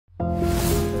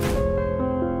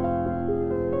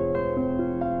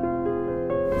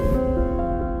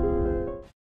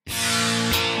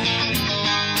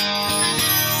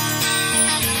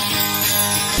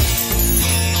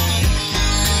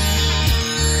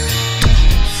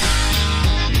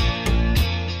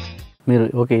మీరు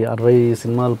ఓకే 60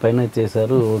 సినిమాల పైన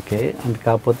చేశారు ఓకే అంటే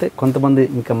కాకపోతే కొంతమంది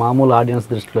ఇంకా మామూలు ఆడియన్స్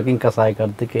దృష్టిలోకి ఇంకా సాయి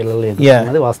కార్తిక్ వెళ్ళలేదు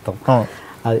అన్నది వాస్తవం.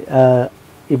 అది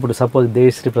ఇప్పుడు సపోజ్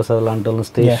దేవిశ్రీ ప్రసాద్ లాంటి వాళ్ళని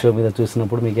స్టేజ్ షో మీద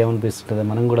చూసినప్పుడు మీకు ఏమనిపిస్తుంటుంది?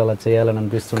 మనం కూడా అలా చేయాలని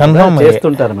అనిపిస్తుంది,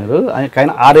 చేస్తుంటారు మీరు,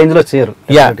 కానీ ఆ రేంజ్ లో చేయరు.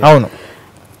 అవును,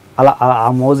 అలా ఆ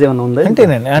మోజ్ ఏమైనా ఉందా?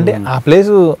 అంటే ఆ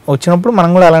ప్లేస్ వచ్చినప్పుడు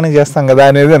మనం కూడా అలానే చేస్తాం కదా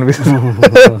అనేది అనిపిస్తుంది.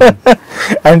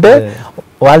 అంటే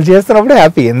వాళ్ళు చేస్తున్నప్పుడు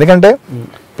హ్యాపీ, ఎందుకంటే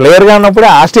ప్లేయర్ గా ఉన్నప్పుడే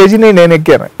ఆ స్టేజ్ ని నేను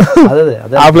ఎక్కాను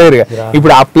ఆ ప్లేయర్ గా.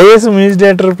 ఇప్పుడు ఆ ప్లేస్ మ్యూజిక్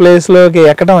డైరెక్టర్ ప్లేస్ లోకి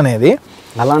ఎక్కడం అనేది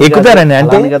ఎక్కుతారండి.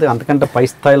 అంటే అంతకంటే పై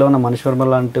స్థాయిలో ఉన్న మనిషి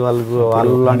లాంటి వాళ్ళు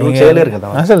చేయలేరు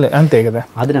కదా అసలు. అంతే కదా,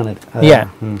 అది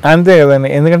అంతే కదండి.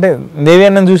 ఎందుకంటే దేవి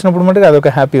అన్నం చూసినప్పుడు మటుకు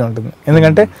అదొక హ్యాపీ ఉంటుంది.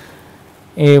 ఎందుకంటే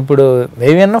ఇప్పుడు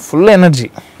దేవి అన్న ఫుల్ ఎనర్జీ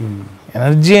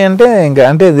అంటే ఇంకా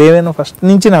అంటే దేవి అన్న ఫస్ట్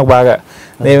నుంచి నాకు బాగా,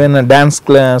 దేవి అన్న డ్యాన్స్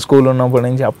స్కూల్ ఉన్నప్పటి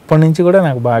నుంచి అప్పటి నుంచి కూడా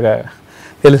నాకు బాగా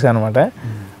తెలుసు అనమాట.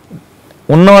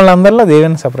 ఉన్న వాళ్ళందరిలో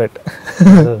Deven separate,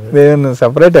 Deven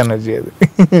separate energy.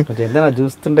 అది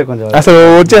చూస్తుంటే కొంచెం అసలు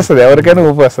వచ్చేస్తుంది, ఎవరికైనా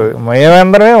ఊపి వస్తుంది.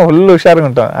 మేమందరమే ఫుల్ హుషారుగా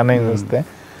ఉంటాం అన్నయ్య చూస్తే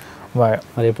బాగా.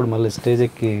 మరి ఎప్పుడు మళ్ళీ స్టేజ్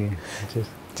ఎక్కి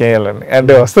చేయాలండి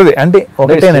అంటే వస్తుంది. అంటే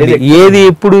ఒకటేనండి, ఏది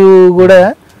ఎప్పుడు కూడా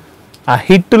ఆ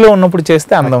హిట్లో ఉన్నప్పుడు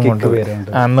చేస్తే అందం ఉంటుంది,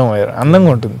 అందంగా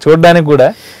ఉంటుంది చూడడానికి కూడా.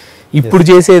 ఇప్పుడు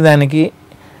చేసేదానికి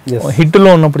హిట్లో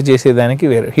ఉన్నప్పుడు చేసేదానికి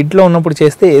వేరు. హిట్లో ఉన్నప్పుడు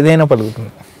చేస్తే ఏదైనా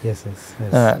పలుకుతుంది,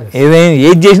 ఏదైనా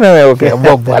ఏది చేసినా ఓకే,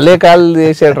 అబ్బా భలే కాళ్ళు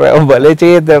చేసాడు రా, భలే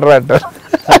చేయొద్దాడు రా అంటారు.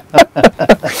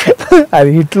 అది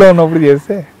హిట్లో ఉన్నప్పుడు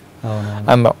చేస్తే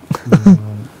అందం,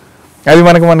 అది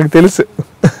మనకు తెలుసు.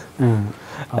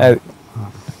 అది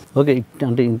ఓకే.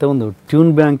 అంటే ఇంతకుముందు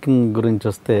ట్యూన్ బ్యాంకింగ్ గురించి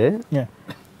వస్తే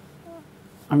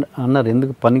అన్నారు,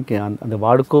 ఎందుకు పనికి అంటే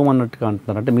వాడుకోమన్నట్టుగా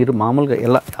అంటున్నారు. అంటే మీరు మామూలుగా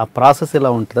ఎలా ఆ ప్రాసెస్ ఎలా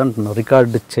ఉంటుంది అంటున్నారు?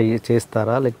 రికార్డ్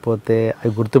చేస్తారా, లేకపోతే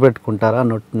అవి గుర్తుపెట్టుకుంటారా,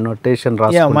 నోటేషన్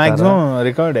రాసుకుంటారా? Maximum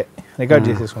record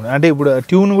చేసేసుకుంటాం. అంటే ఇప్పుడు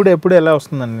ట్యూన్ కూడా ఎప్పుడు ఎలా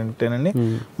వస్తుందండి అంటేనండి,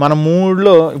 మన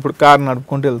మూడ్లో ఇప్పుడు కార్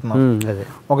నడుపుకుంటూ వెళ్తున్నాం,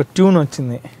 ఒక ట్యూన్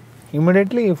వచ్చింది,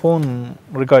 ఇమీడియట్లీ ఫోన్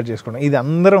రికార్డ్ చేసుకుంటాం. ఇది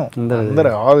అందరూ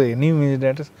ఎనీ మ్యూజిక్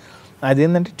డైరెక్టర్స్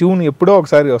అదేంటంటే ట్యూన్ ఎప్పుడో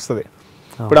ఒకసారి వస్తుంది.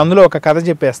 ఇప్పుడు అందులో ఒక కథ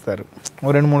చెప్పేస్తారు,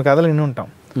 2-3 కథలు విని ఉంటాం,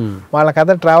 వాళ్ళ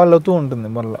కథ ట్రావెల్ అవుతూ ఉంటుంది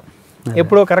మొదలు.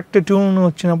 ఎప్పుడో కరెక్ట్ ట్యూన్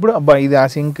వచ్చినప్పుడు అబ్బా ఇది ఆ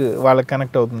సింక్ వాళ్ళకి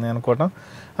కనెక్ట్ అవుతుంది అనుకోవటం,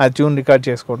 ఆ ట్యూన్ రికార్డ్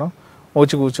చేసుకోవడం,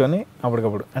 వచ్చి కూర్చొని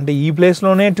అప్పటికప్పుడు. అంటే ఈ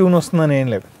ప్లేస్లోనే ట్యూన్ వస్తుందని ఏం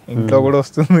లేదు, ఇంట్లో కూడా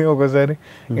వస్తుంది ఒక్కోసారి.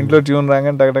 ఇంట్లో ట్యూన్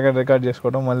రాగానే టగటగా రికార్డ్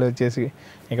చేసుకోవడం, మళ్ళీ వచ్చేసి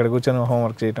ఇక్కడ కూర్చొని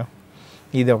హోంవర్క్ చేయటం,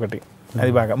 ఇది ఒకటి.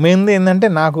 అది బాగా మెయిన్ ఏంటంటే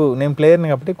నేను ప్లేయర్ని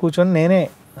కాబట్టి కూర్చొని నేనే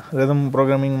రిథమ్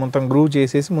ప్రోగ్రామింగ్ మొత్తం గ్రూవ్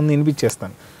చేసేసి ముందు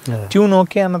వినిపించేస్తాను. ట్యూన్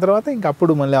ఓకే అన్న తర్వాత ఇంక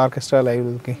అప్పుడు మళ్ళీ ఆర్కెస్ట్రా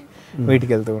లైవ్కి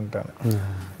వీటికి వెళ్తూ ఉంటాను.